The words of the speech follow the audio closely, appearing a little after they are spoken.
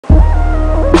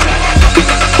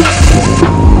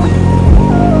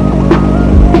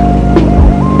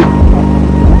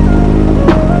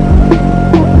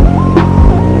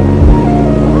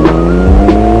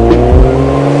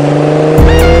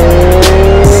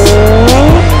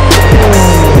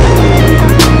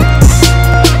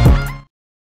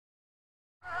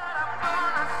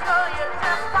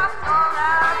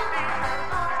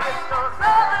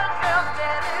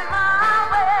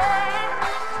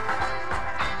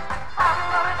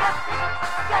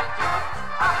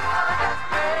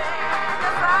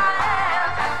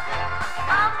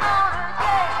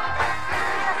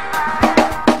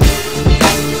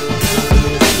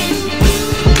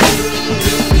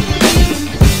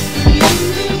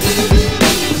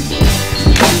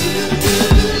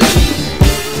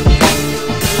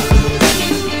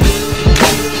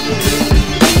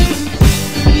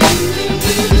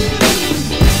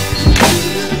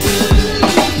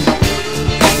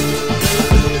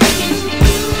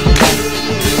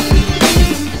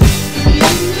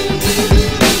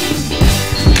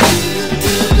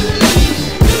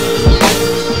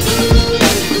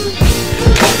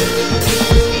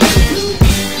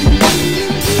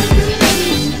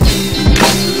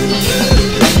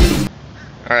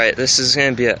Alright, this is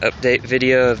going to be an update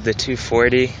video of the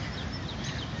 240.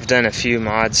 I've done a few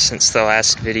mods since the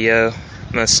last video.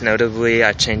 Most notably,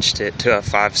 I changed it to a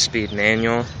 5-speed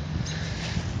manual.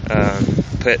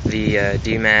 Put the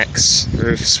D-Max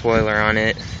roof spoiler on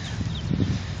it,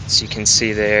 as you can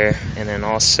see there. And then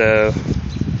also,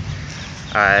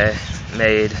 I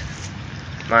made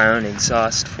my own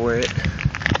exhaust for it.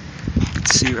 You can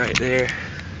see right there.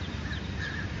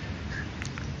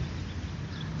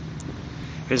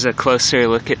 Here's a closer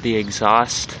look at the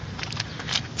exhaust.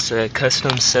 It's a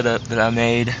custom setup that I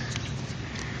made.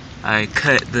 I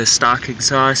cut the stock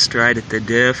exhaust right at the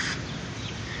diff,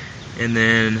 and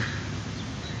then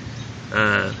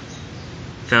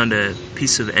found a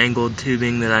piece of angled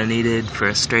tubing that I needed for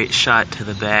a straight shot to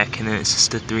the back, and then it's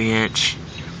just a 3-inch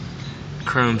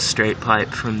chrome straight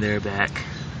pipe from there back.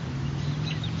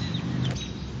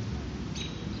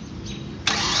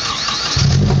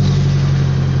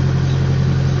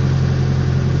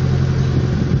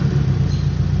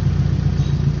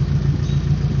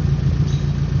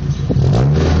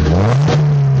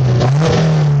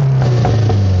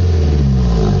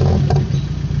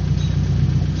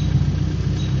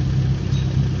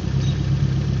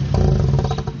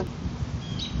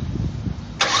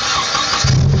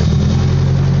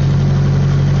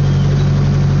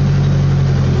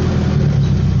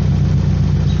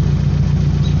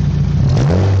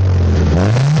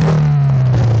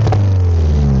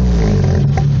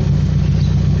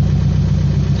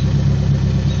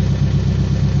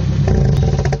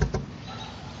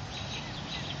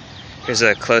 Here's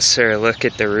a closer look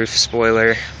at the roof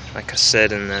spoiler. Like I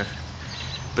said in the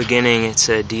beginning, it's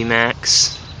a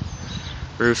D-Max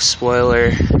roof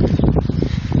spoiler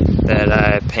that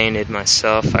I painted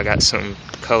myself. I got some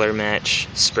color match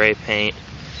spray paint,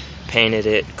 painted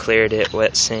it, cleared it,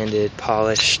 wet sanded,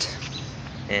 polished,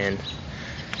 and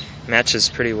matches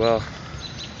pretty well.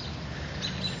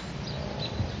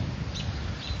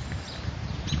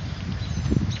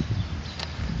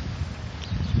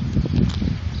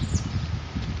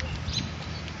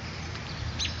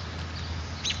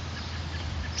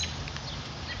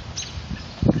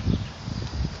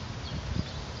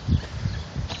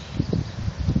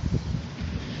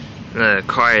 The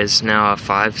car is now a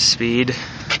 5-speed.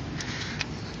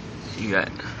 You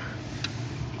got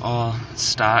all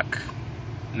stock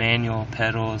manual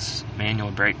pedals, manual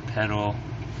brake pedal,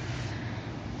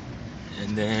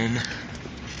 and then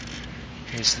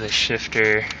here's the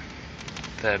shifter,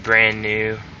 the brand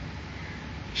new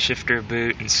shifter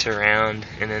boot and surround,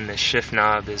 and then the shift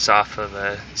knob is off of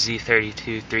a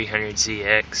Z32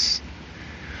 300ZX,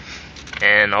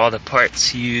 and all the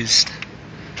parts used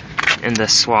in the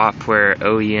swap were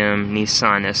OEM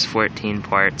Nissan S14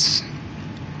 parts,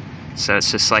 so it's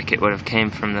just like it would have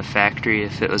came from the factory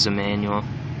if it was a manual.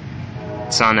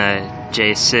 It's on a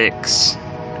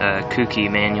J6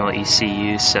 Kouki manual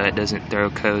ECU, so it doesn't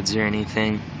throw codes or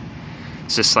anything.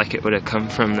 It's just like it would have come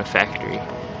from the factory.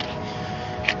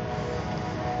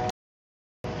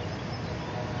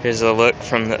 Here's a look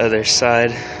from the other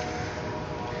side.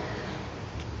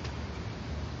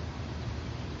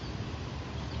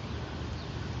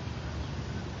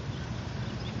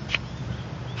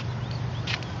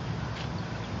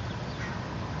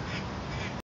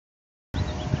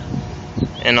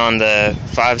 And on the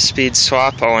 5-speed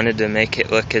swap, I wanted to make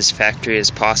it look as factory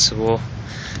as possible,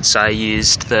 so I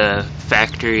used the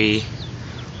factory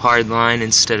hard line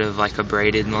instead of like a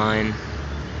braided line.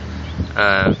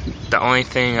 The only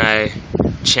thing I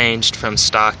changed from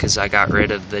stock is I got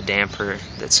rid of the damper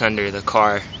that's under the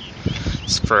car.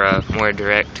 It's for a more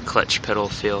direct clutch pedal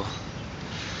feel.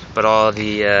 But all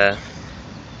the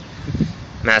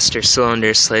master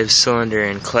cylinder, slave cylinder,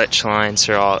 and clutch lines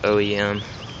are all OEM.